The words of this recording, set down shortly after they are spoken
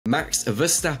Max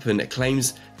Verstappen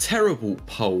claims terrible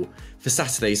pole for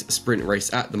Saturday's sprint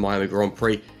race at the Miami Grand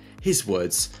Prix. His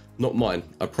words, not mine,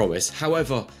 I promise.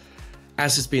 However,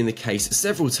 as has been the case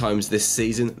several times this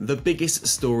season, the biggest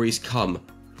stories come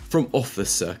from off the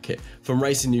circuit. From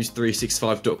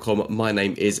RacingNews365.com, my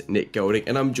name is Nick Golding,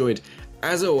 and I'm joined,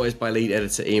 as always, by lead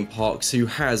editor Ian Parks, who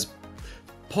has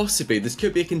possibly, this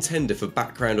could be a contender for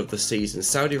background of the season.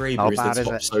 Saudi Arabia is the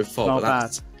top so far,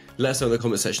 but let us know in the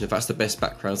comment section if that's the best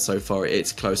background so far.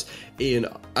 It's close. Ian,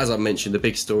 as I mentioned, the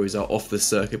big stories are off the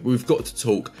circuit. We've got to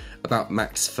talk about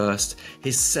Max first.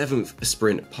 His 7th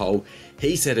sprint pole.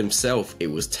 He said himself it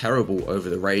was terrible over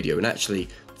the radio, and actually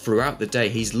throughout the day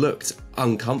he's looked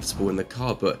uncomfortable in the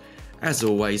car, but as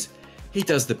always, he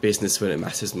does the business when it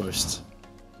matters most.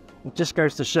 It just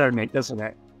goes to show, Nick, doesn't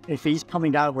it? If he's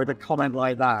coming out with a comment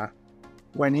like that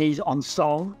when he's on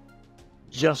song,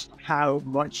 just how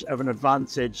much of an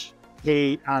advantage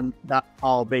he and that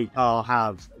RB car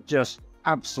have. Just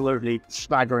absolutely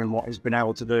staggering what he's been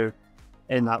able to do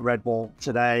in that Red Bull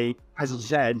today. As he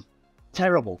said,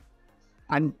 terrible.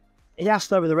 And he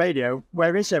asked over the radio,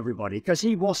 where is everybody? Because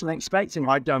he wasn't expecting,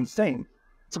 I don't think,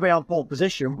 to be on pole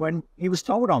position when he was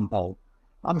told on pole.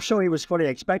 I'm sure he was fully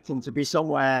expecting to be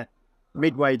somewhere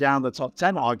midway down the top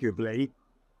 10, arguably,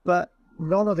 but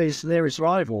none of his nearest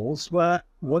rivals were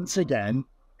once again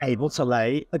able to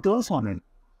lay a glove on him.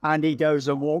 And he goes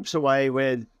and walks away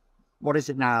with, what is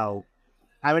it now?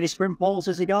 How many sprint poles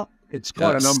has he got? It's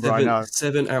quite a number, I know.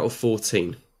 7 out of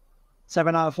 14.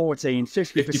 7 out of 14,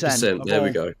 50%. 50%, there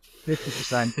we go.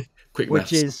 50%, Quick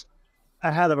which maths. is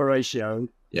a hell of a ratio.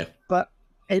 Yeah. But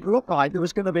it looked like there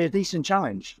was going to be a decent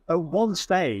challenge. At one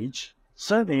stage,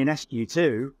 certainly in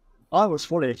SQ2, I was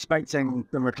fully expecting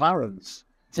the McLarens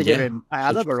to give him a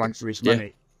hell of a run for his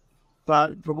money.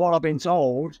 But from what I've been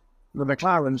told, the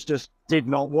McLarens just did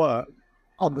not work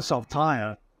on the soft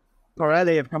tyre.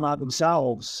 Pirelli have come out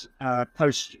themselves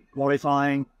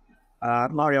post-qualifying.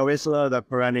 Mario Isla, the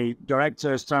Pirelli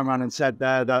director, has turned around and said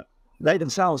there that they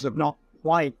themselves have not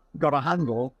quite got a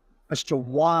handle as to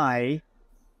why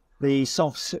the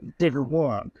softs didn't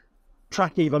work.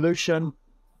 Track evolution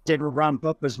didn't ramp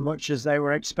up as much as they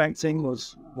were expecting,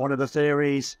 was one of the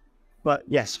theories. But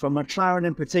yes, for McLaren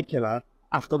in particular,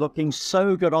 after looking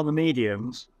so good on the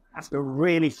mediums, after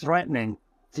really threatening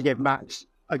to give Max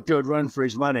a good run for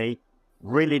his money,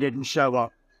 really didn't show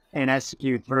up in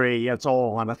SQ3 at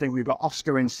all. And I think we've got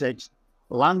Oscar in 6th,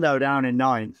 Lando down in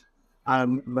 9th,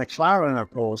 and McLaren, of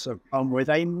course, have come with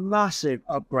a massive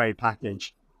upgrade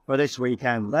package for this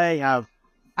weekend. They have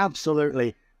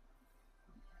absolutely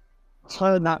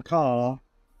turned that car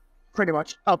pretty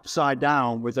much upside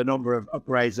down with the number of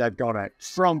upgrades they've got it.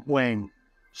 Front wing,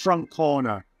 front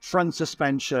corner, front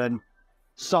suspension,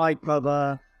 side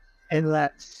cover,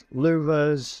 inlets,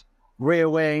 louvers, rear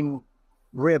wing,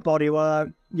 rear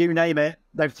bodywork, you name it.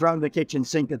 They've thrown the kitchen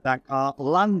sink at that car.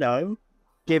 Lando,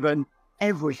 given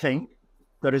everything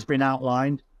that has been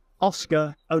outlined,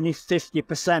 Oscar, only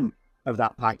 50% of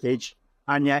that package.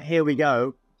 And yet, here we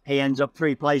go. He ends up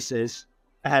 3 places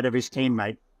ahead of his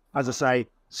teammate. As I say,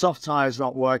 soft tyres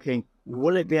not working.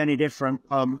 Will it be any different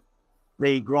from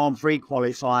the Grand Prix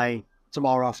qualifying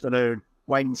tomorrow afternoon?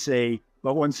 Wait and see.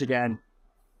 But once again,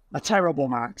 a terrible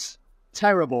Max.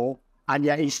 Terrible. And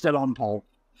yet he's still on pole.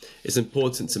 It's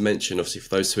important to mention, obviously, for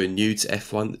those who are new to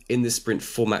F1, in the sprint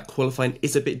format, qualifying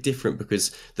is a bit different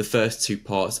because the first 2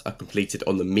 parts are completed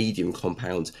on the medium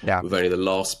compound, with only the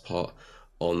last part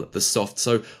on the soft.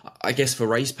 So I guess for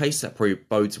race pace, that probably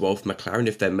bodes well for McLaren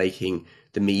if they're making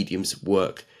the mediums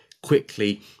work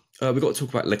quickly. We've got to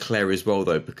talk about Leclerc as well,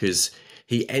 though, because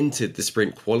he entered the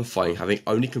sprint qualifying having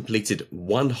only completed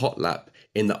 1 hot lap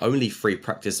in the only free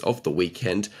practice of the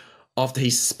weekend after he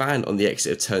span on the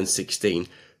exit of turn 16.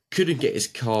 Couldn't get his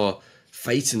car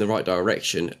facing the right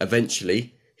direction.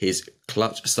 Eventually, his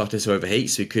clutch started to overheat,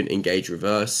 so he couldn't engage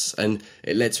reverse, and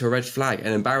it led to a red flag,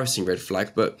 an embarrassing red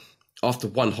flag. But after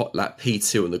 1 hot lap,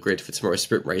 P2 on the grid for tomorrow's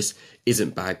sprint race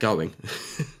isn't bad going.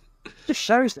 Just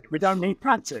shows that we don't need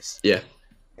practice. Yeah.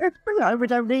 We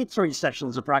don't need 3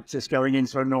 sessions of practice going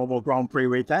into a normal Grand Prix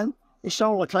weekend. If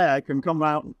Charles Leclerc can come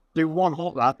out and do 1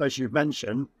 hot lap, as you've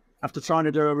mentioned, after trying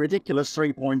to do a ridiculous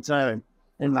 3-point turn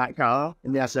in that car,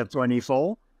 in the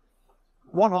SF24.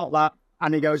 1 hot lap,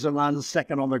 and he goes and lands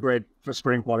 2nd on the grid for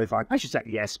spring qualifying. I should say,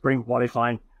 yes, spring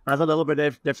qualifying. Has a little bit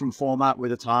of different format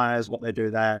with the tyres, what they do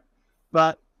there.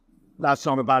 But that's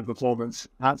not a bad performance.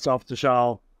 Hats off to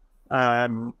Charles.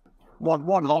 One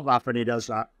hot lap and he does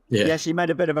that. Yeah. Yes, he made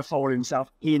a bit of a fool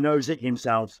himself. He knows it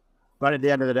himself. But at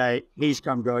the end of the day, he's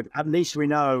come good. At least we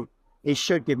know he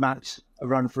should give Max a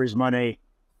run for his money.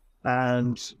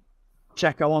 And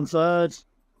Checo on 3rd.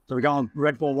 So we got on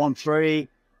Red Bull 1-3,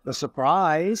 the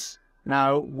surprise.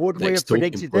 Now, would we have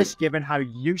predicted this, given how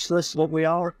useless what we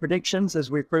are at predictions,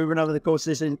 as we've proven over the course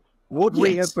of this season? Would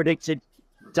we have predicted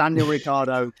Daniel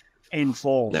Ricciardo in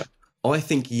fourth? No. I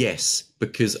think yes,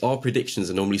 because our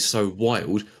predictions are normally so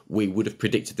wild, we would have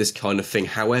predicted this kind of thing.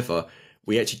 However,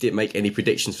 we actually didn't make any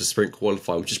predictions for sprint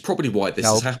qualifying, which is probably why this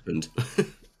has happened.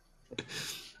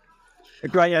 A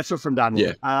great effort from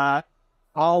Daniel. Yeah.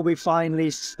 Are we finally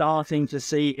starting to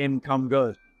see him come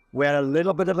good? We had a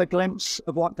little bit of a glimpse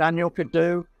of what Daniel could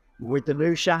do with the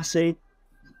new chassis.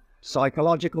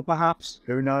 Psychological, perhaps.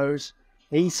 Who knows?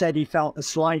 He said he felt a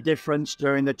slight difference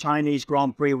during the Chinese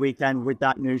Grand Prix weekend with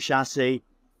that new chassis.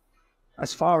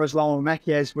 As far as Laurent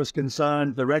Mekies was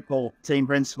concerned, the Red Bull team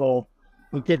principal,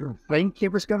 he didn't think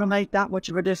it was going to make that much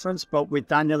of a difference. But with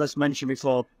Daniel, as mentioned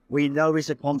before, we know he's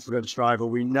a confidence driver.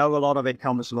 We know a lot of it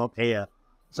comes from up here.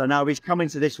 So now he's coming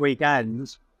to this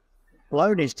weekend,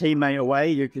 blown his teammate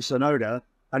away, Yuki Tsunoda,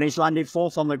 and he's landed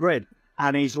fourth on the grid.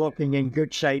 And he's looking in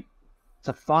good shape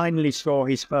to finally score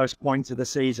his first point of the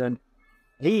season.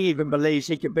 He even believes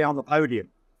he could be on the podium.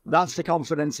 That's the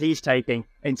confidence he's taking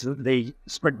into the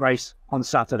sprint race on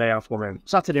Saturday afternoon.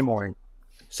 Saturday morning.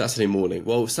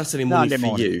 Well, Saturday morning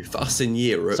for you. For us in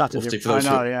Europe, for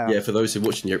those who are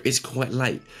watching Europe, it's quite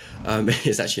late.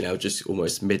 It's actually now just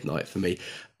almost midnight for me.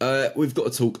 We've got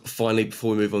to talk finally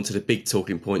before we move on to the big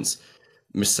talking points.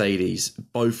 Mercedes,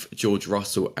 both George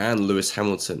Russell and Lewis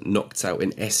Hamilton knocked out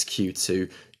in SQ2.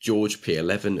 George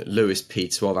P11, Lewis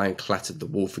P12, and clattered the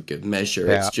wall for good measure.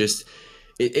 Yeah. It's just,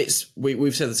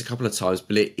 we've said this a couple of times,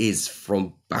 but it is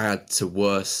from bad to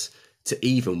worse to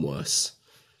even worse.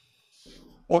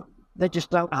 Well, they just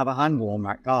don't have a handle on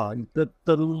that car.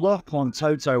 The look on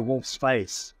Toto Wolff's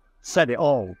face said it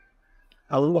all.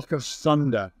 A look of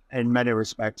thunder in many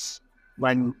respects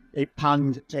when it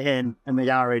panned to him in the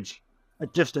garage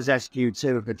just as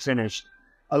SQ2 had finished.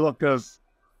 A look of,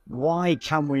 why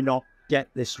can we not get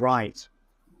this right?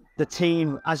 The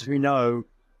team, as we know,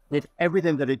 did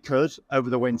everything that it could over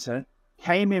the winter,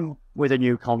 came in with a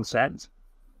new concept,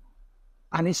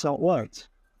 and it's not worked.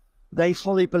 They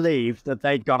fully believed that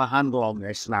they'd got a handle on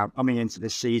this now coming into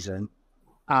this season,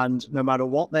 and no matter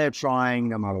what they're trying,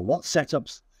 no matter what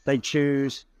setups they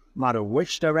choose, no matter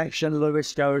which direction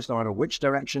Lewis goes, no matter which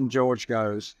direction George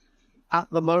goes, at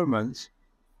the moment,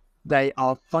 they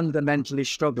are fundamentally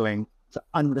struggling to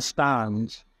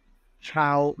understand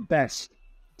how best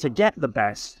to get the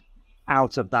best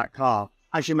out of that car.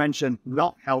 As you mentioned,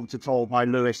 not helped at all by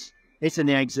Lewis hitting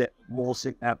the exit wall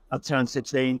at turn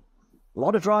 16. A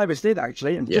lot of drivers did,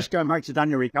 actually. And just going back to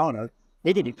Daniel Ricciardo,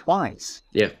 he did it twice.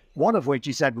 Yeah. One of which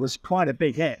he said was quite a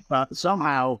big hit, but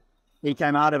somehow he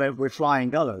came out of it with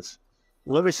flying colours.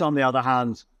 Lewis, on the other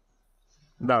hand,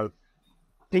 no.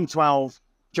 P12,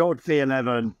 George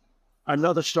P11,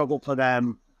 another struggle for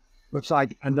them. Looks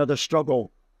like another struggle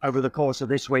over the course of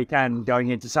this weekend, going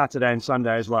into Saturday and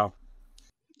Sunday as well.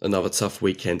 Another tough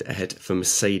weekend ahead for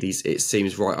Mercedes, it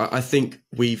seems. Right, I think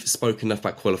we've spoken enough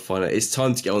about qualifying. It's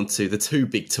time to get on to the two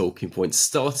big talking points,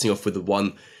 starting off with the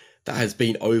one that has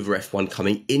been over F1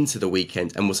 coming into the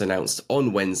weekend and was announced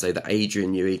on Wednesday that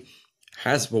Adrian Newey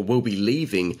will be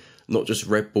leaving not just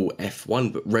Red Bull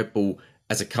F1, but Red Bull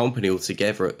as a company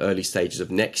altogether at early stages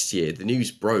of next year. The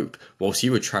news broke whilst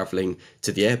you were travelling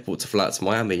to the airport to fly out to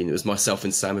Miami, and it was myself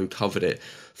and Sam who covered it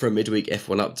for a midweek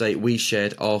F1 update. We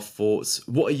shared our thoughts.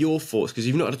 What are your thoughts? Because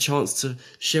you've not had a chance to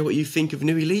share what you think of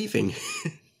Newey leaving.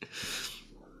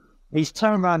 He's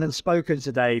turned around and spoken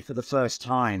today for the first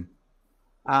time.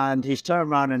 And he's turned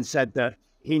around and said that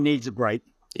he needs a break.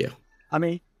 Yeah. I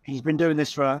mean, he's been doing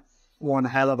this for one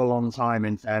hell of a long time,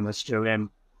 in fairness to him.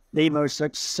 The most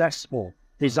successful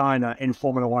designer in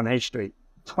Formula One history.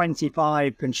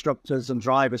 25 constructors and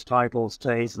drivers titles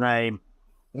to his name.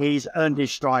 He's earned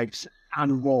his stripes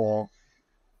and more.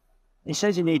 He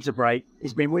says he needs a break.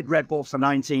 He's been with Red Bull for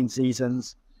 19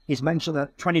 seasons. He's mentioned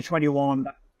that 2021,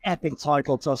 that epic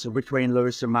title tussle between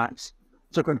Lewis and Max,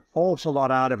 took an awful lot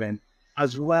out of him,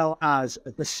 as well as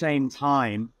at the same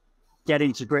time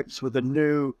getting to grips with the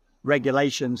new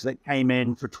regulations that came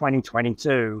in for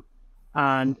 2022.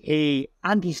 And he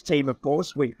and his team, of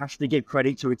course, we have to give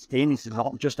credit to his team. This is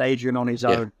not just Adrian on his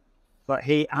own, but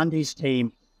he and his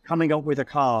team coming up with a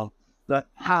car that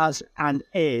has and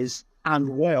is and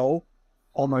will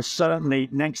almost certainly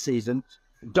next season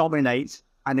dominate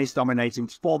and is dominating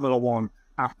Formula One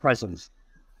at present.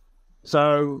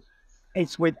 So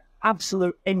it's with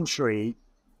absolute intrigue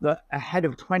that ahead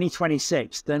of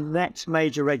 2026, the next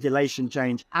major regulation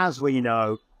change, as we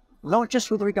know, not just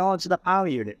with regards to the power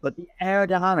unit, but the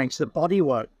aerodynamics, the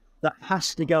bodywork that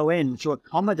has to go into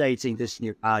accommodating this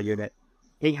new power unit.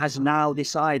 he has now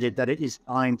decided that it is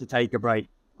time to take a break.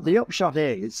 The upshot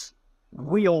is,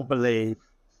 we all believe,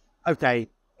 okay,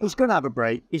 he's going to have a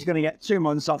break. He's going to get 2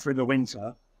 months off in the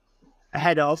winter,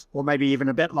 ahead of, or maybe even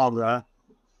a bit longer,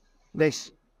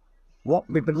 this, what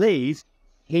we believe,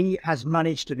 he has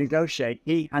managed to negotiate.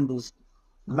 He and his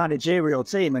managerial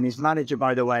team, and his manager,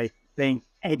 by the way, being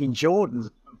Eddie Jordan,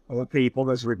 or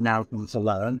people, as we've now come to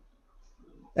learn.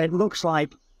 It looks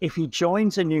like if he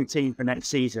joins a new team for next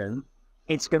season,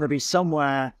 it's going to be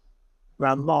somewhere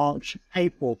around March,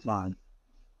 April time.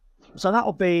 So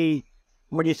that'll be,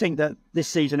 when you think that this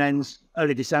season ends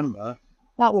early December,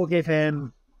 that will give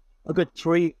him a good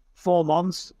 3-4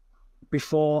 months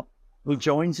before he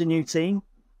joins a new team.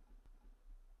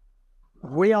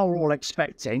 We are all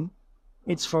expecting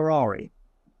it's Ferrari.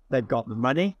 They've got the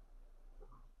money,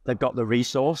 they've got the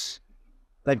resource,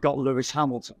 they've got Lewis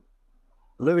Hamilton.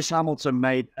 Lewis Hamilton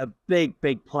made a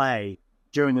big play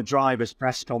during the driver's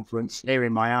press conference here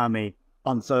in Miami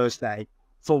on Thursday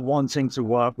for wanting to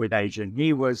work with Adrian.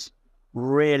 He was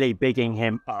really bigging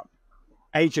him up.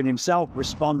 Adrian himself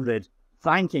responded,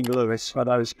 thanking Lewis for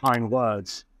those kind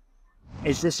words.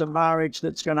 Is this a marriage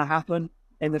that's going to happen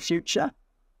in the future?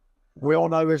 We all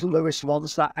know as Lewis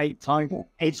wants that 8th title.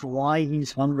 It's why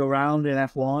he's hung around in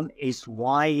F1. It's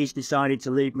why he's decided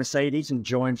to leave Mercedes and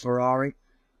join Ferrari,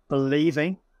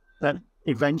 believing that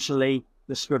eventually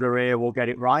the Scuderia will get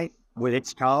it right with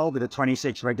its car, with the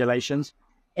 26 regulations.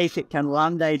 If it can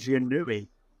land Adrian Newey,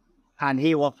 and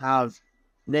he will have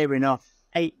near enough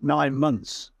 8-9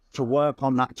 months to work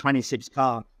on that 26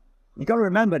 car. You've got to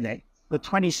remember, Nick, the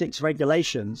 26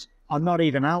 regulations are not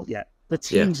even out yet. The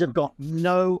teams have got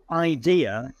no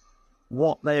idea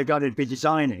what they're going to be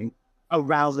designing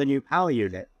around the new power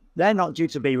unit. They're not due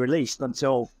to be released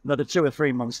until another 2 or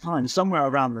 3 months' time, somewhere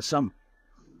around the summer.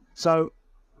 So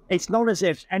it's not as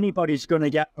if anybody's going to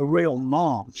get a real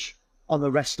march on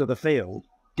the rest of the field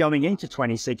going into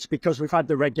 26 because we've had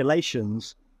the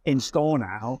regulations in store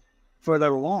now for a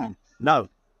little while. No,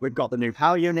 we've got the new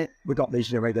power unit, we've got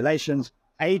these new regulations.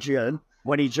 Adrian,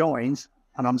 when he joins,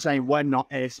 and I'm saying when, not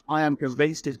if, I am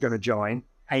convinced he's going to join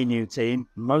a new team,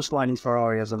 most likely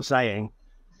Ferrari, as I'm saying,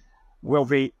 will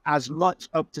be as much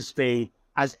up to speed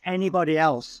as anybody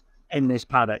else in this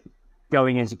paddock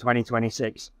going into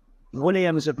 2026.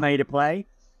 Williams have made a play,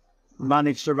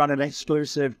 managed to run an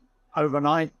exclusive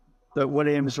overnight that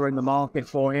Williams are in the market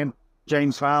for him.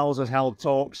 James Fowles has held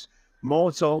talks.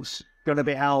 More talks going to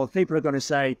be held. People are going to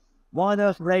say, why on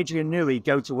earth would Adrian Newey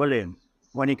go to Williams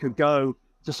when he could go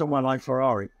to someone like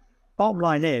Ferrari? Bottom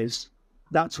line is,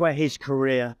 that's where his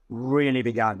career really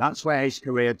began. That's where his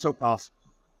career took off.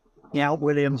 He helped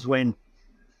Williams win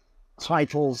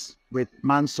titles with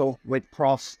Mansell, with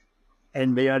Prost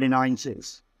in the early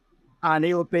 90s. And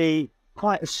it would be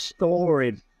quite a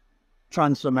storied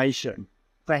transformation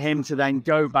for him to then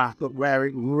go back at where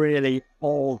it really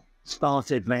all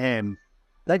started for him.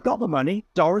 They've got the money.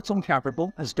 Doriton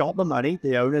Capital has got the money,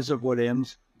 the owners of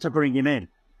Williams, to bring him in.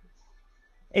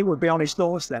 It would be on his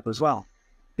doorstep as well.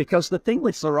 Because the thing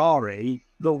with Ferrari,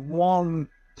 the one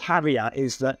caveat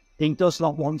is that he does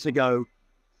not want to go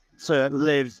to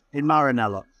live in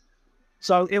Maranello.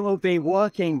 So it will be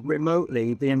working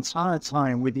remotely the entire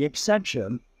time with the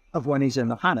exception of when he's in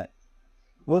the paddock.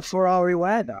 Will Ferrari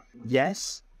wear that?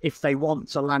 Yes, if they want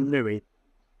to land Newey.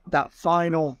 That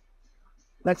final,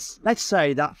 let's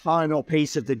say that final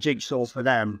piece of the jigsaw for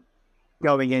them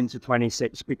going into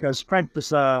 26, because Fred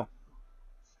Vasseur,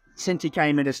 since he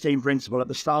came in as team principal at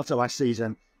the start of last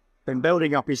season, been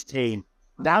building up his team.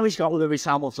 Now he's got Lewis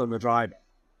Hamilton, the driver.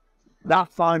 That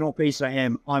final piece for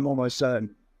him, I'm almost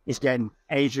certain, is getting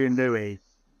Adrian Newey,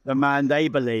 the man they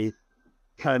believe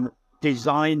can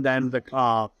design them the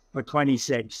car for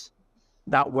 26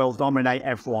 that will dominate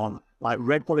F1, like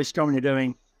Red Bull is currently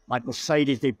doing, like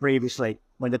Mercedes did previously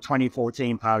when the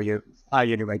 2014 power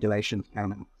unit regulations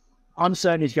came in. I'm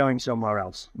certain he's going somewhere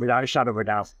else, without a shadow of a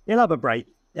doubt. He'll have a break.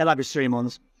 He'll have his 3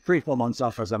 months, 3-4 months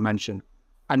off, as I mentioned,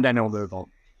 and then he'll move on.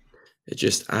 It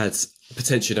just adds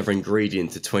potentially another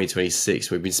ingredient to 2026.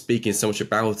 We've been speaking so much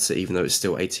about it, even though it's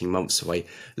still 18 months away.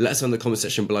 Let us know in the comment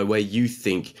section below where you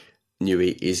think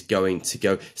Newey is going to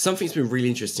go. Something's been really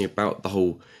interesting about the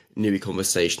whole Newey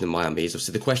conversation in Miami is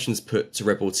obviously the questions put to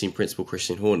Red Bull team principal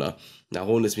Christian Horner. Now,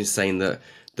 Horner's been saying that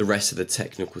the rest of the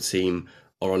technical team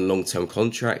are on long-term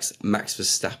contracts. Max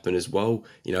Verstappen as well.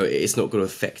 You know, it's not going to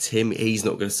affect him. He's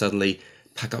not going to suddenly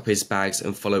pack up his bags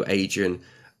and follow Adrian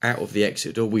out of the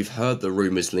exit door. We've heard the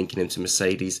rumours linking him to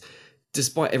Mercedes.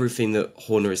 Despite everything that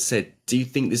Horner has said, do you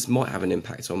think this might have an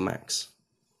impact on Max?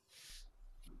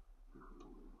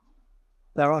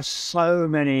 There are so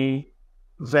many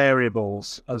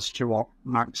variables as to what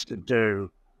Max could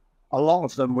do. A lot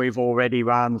of them we've already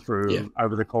ran through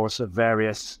over the course of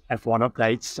various F1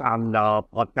 updates and our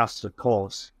podcasts, of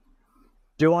course.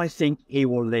 Do I think he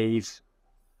will leave?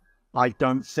 I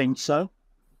don't think so,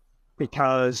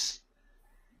 because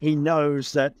he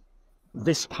knows that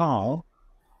this car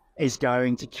is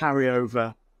going to carry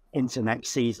over into next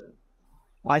season.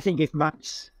 I think if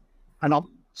Max,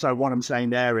 so what I'm saying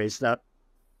there is that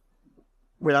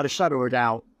without a shadow of a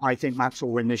doubt, I think Max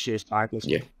will win this year's title.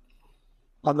 Yeah.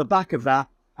 On the back of that,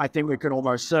 I think we can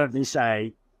almost certainly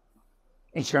say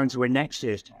he's going to win next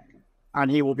year's title,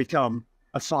 and he will become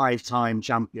a 5-time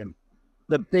champion.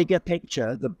 The bigger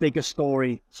picture, the bigger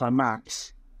story for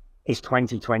Max is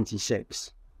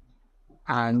 2026.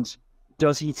 And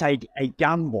does he take a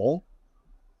gamble?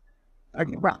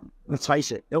 Well, let's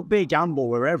face it, it'll be a gamble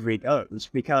wherever he goes,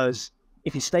 because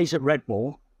if he stays at Red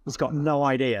Bull, he's got no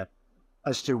idea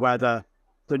as to whether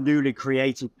the newly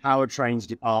created powertrains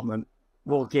department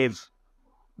will give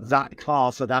that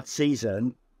car for that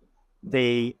season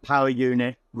the power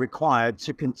unit required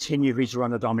to continue his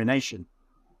run of domination.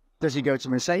 Does he go to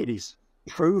Mercedes?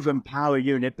 Proven power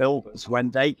unit builders, when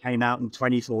they came out in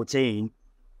 2014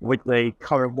 with the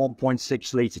current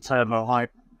 1.6 litre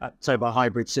turbo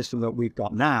hybrid system that we've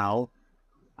got now,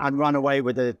 and run away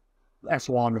with the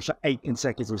F1 for 8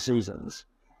 consecutive seasons.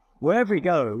 Wherever he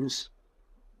goes,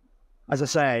 as I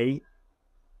say,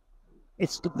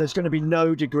 there's going to be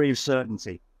no degree of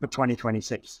certainty for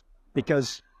 2026,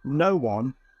 because no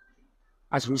one,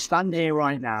 as we stand here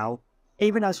right now,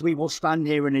 even as we will stand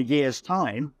here in a year's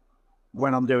time,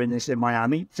 when I'm doing this in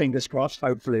Miami, fingers crossed,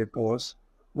 hopefully, of course,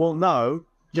 will know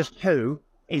just who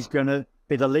is going to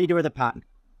be the leader of the pack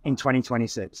in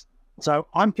 2026. So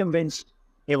I'm convinced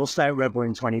he will stay at Red Bull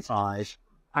in 25.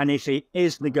 And if he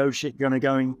is going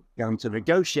to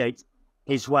negotiate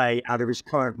his way out of his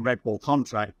current Red Bull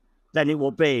contract, then it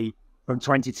will be from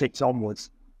 26 onwards,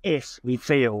 if he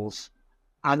feels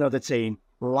another team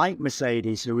like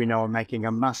Mercedes, who we know are making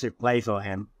a massive play for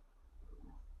him,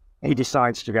 he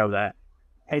decides to go there.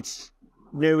 It's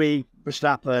Newey,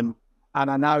 Verstappen,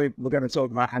 and I know we're going to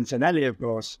talk about Antonelli, of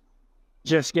course,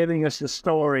 just giving us the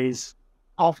stories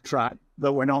off track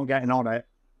that we're not getting on it.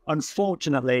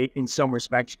 Unfortunately, in some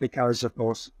respects, because, of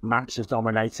course, Max is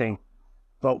dominating.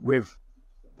 But we've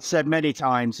said many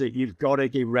times that you've got to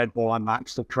give Red Bull and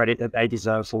Max the credit that they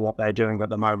deserve for what they're doing at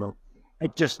the moment.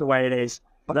 It's just the way it is.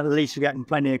 But at least we're getting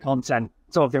plenty of content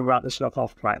talking about the stuff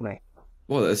off track, mate.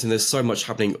 Well, there's so much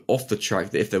happening off the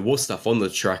track that if there was stuff on the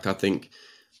track, I think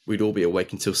we'd all be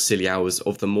awake until silly hours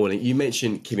of the morning. You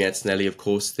mentioned Kimi Antonelli, of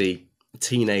course, the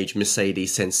teenage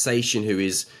Mercedes sensation who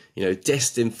is,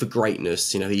 destined for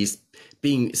greatness. He's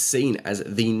being seen as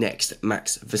the next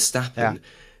Max Verstappen. Yeah.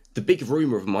 The big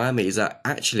rumour of Miami is that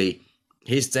actually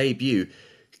his debut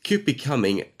could be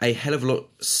coming a hell of a lot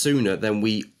sooner than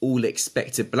we all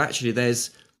expected. But actually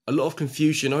there's a lot of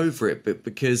confusion over it, but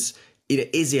because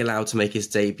is he allowed to make his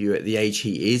debut at the age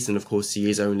he is? And of course he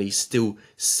is only still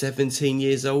 17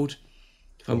 years old,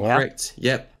 if I'm correct.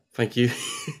 Yep, thank you.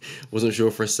 Wasn't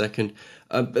sure for a second.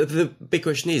 But the big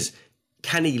question is,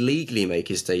 can he legally make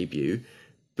his debut?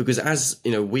 Because as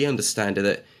we understand it,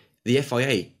 that the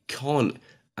FIA can't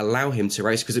allow him to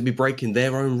race because it'd be breaking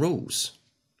their own rules.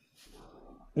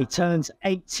 He turns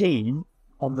 18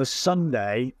 on the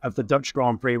Sunday of the Dutch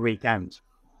Grand Prix weekend,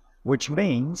 which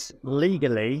means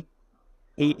legally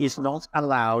he is not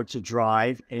allowed to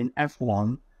drive in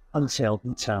F1 until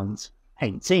he turns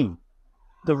 18.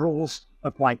 The rules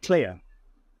are quite clear.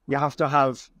 You have to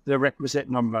have the requisite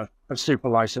number of super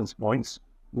license points,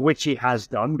 which he has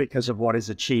done because of what is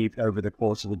achieved over the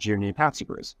course of the junior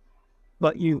categories.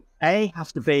 But you,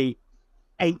 have to be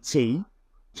 18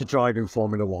 to drive in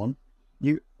Formula One.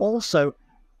 You also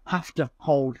have to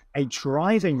hold a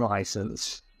driving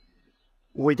license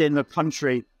within the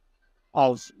country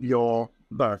of your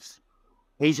birth.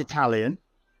 He's Italian,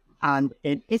 and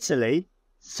in Italy,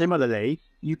 similarly,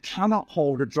 you cannot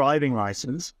hold a driving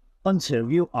license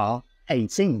until you are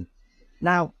 18.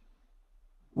 Now,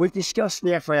 we've discussed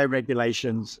the FIA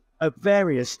regulations at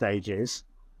various stages.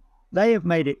 They have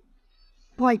made it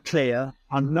quite clear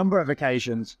on a number of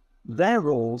occasions, their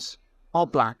rules are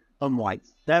black and white.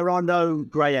 There are no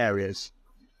grey areas.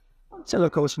 Until,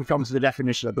 of course, we come to the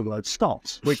definition of the word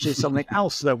stops, which is something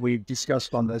else that we've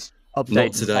discussed on this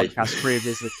update podcast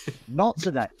previously. Not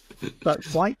today. But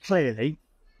quite clearly,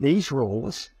 these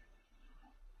rules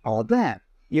are there.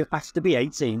 You have to be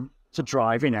 18 to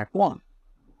drive in F1.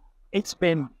 It's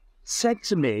been said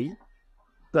to me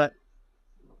that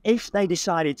if they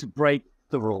decided to break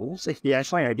the rules, if the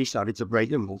FIA decided to break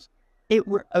the rules, it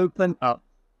would open up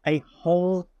a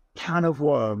whole can of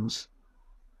worms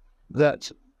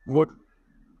that would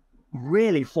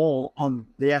really fall on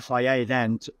the FIA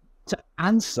then to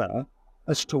answer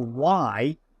as to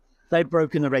why they've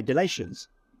broken the regulations.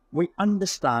 We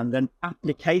understand an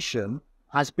application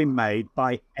has been made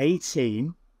by a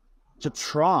team to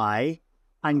try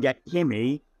and get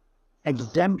Kimi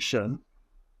exemption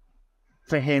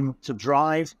for him to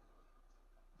drive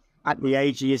at the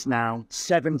age he is now,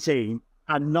 17,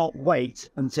 and not wait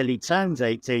until he turns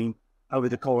 18 over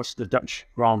the course of the Dutch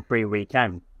Grand Prix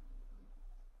weekend.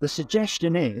 The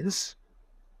suggestion is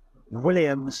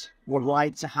Williams would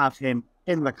like to have him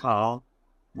in the car,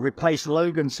 replace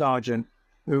Logan Sargent,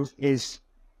 who is,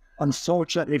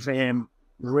 unfortunately for him,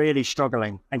 really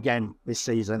struggling again this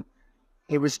season.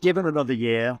 He was given another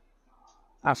year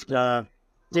after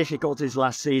difficulties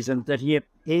last season that he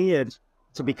appeared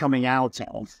to be coming out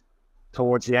of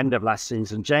towards the end of last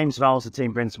season. James Vowles, the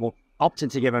team principal,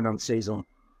 opted to give him another season.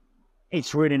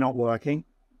 It's really not working.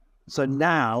 So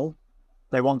now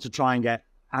they want to try and get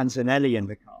Antonelli in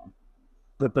the car.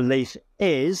 The belief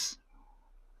is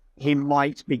he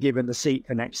might be given the seat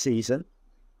for next season.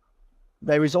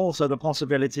 There is also the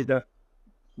possibility that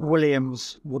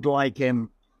Williams would like him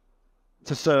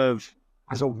to serve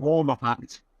as a warm-up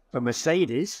act for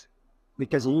Mercedes,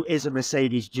 because he is a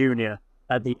Mercedes junior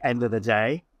at the end of the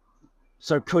day.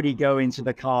 So could he go into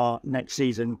the car next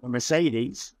season for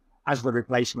Mercedes as the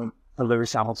replacement for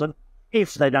Lewis Hamilton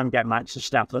if they don't get Max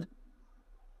Verstappen?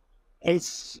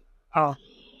 It's a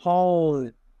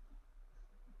whole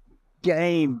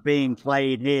game being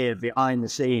played here behind the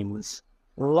scenes.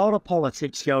 A lot of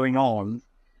politics going on.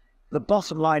 The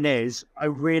bottom line is, I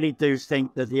really do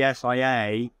think that the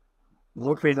FIA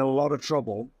would be in a lot of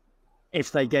trouble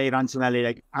if they gave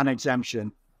Antonelli an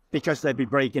exemption, because they'd be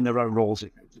breaking their own rules.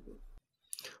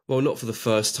 Well, not for the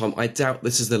first time. I doubt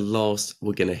this is the last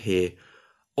we're going to hear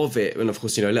of it. And of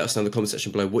course, let us know in the comment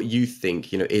section below what you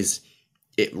think. Is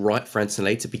it right for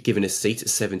Antonelli to be given a seat at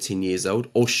 17 years old?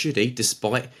 Or should he,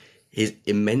 despite his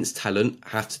immense talent,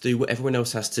 have to do what everyone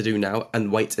else has to do now and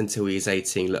wait until he is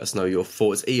 18? Let us know your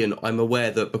thoughts. Ian, I'm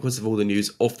aware that because of all the news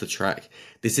off the track,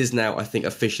 this is now, I think,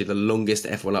 officially the longest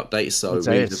F1 update. So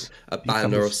we need a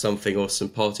banner or something, or some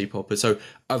party poppers. So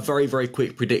a very, very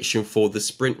quick prediction for the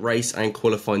sprint race and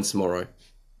qualifying tomorrow.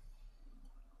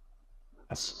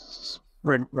 A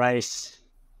sprint race.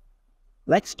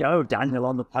 Let's go Daniel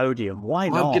on the podium. Why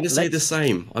not? I'm going to say the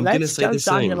same. Let's go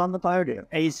Daniel on the podium.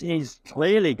 He's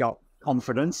clearly got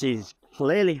confidence. He's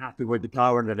clearly happy with the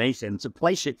car underneath him. To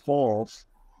place it fourth,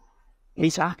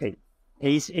 he's happy.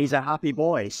 He's a happy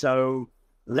boy. So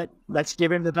let's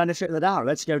give him the benefit of the doubt.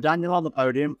 Let's go Daniel on the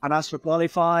podium. And as for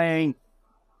qualifying,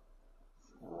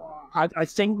 I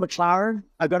think McLaren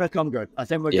are going to come good. I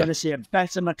think we're going to see a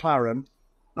better McLaren.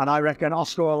 And I reckon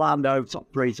Oscar Orlando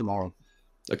top 3 tomorrow.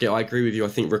 Okay, I agree with you. I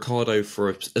think Ricciardo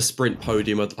for a sprint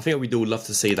podium. I think we'd all love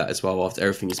to see that as well after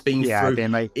everything has been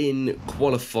through. In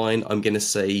qualifying, I'm going to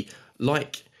say,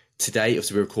 like today,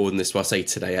 obviously we're recording this, well, I say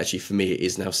today, actually for me it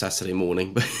is now Saturday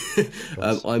morning, but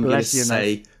I'm going to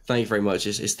say, thank you very much.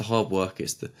 It's the hard work,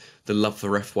 it's the love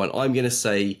for F1. I'm going to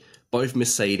say both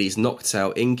Mercedes knocked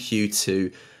out in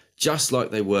Q2, just like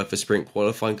they were for sprint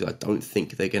qualifying, because I don't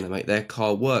think they're going to make their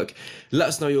car work. Let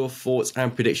us know your thoughts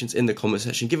and predictions in the comment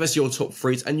section. Give us your top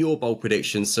 3s and your bold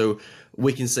predictions so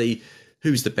we can see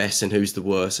who's the best and who's the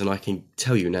worst. And I can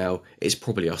tell you now, it's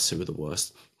probably us who are the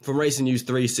worst. From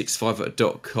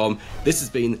RacingNews365.com, this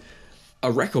has been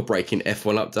a record-breaking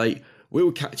F1 update. We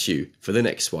will catch you for the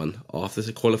next one after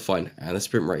the qualifying and the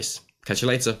sprint race. Catch you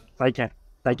later. Take care.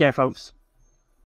 Take care, folks.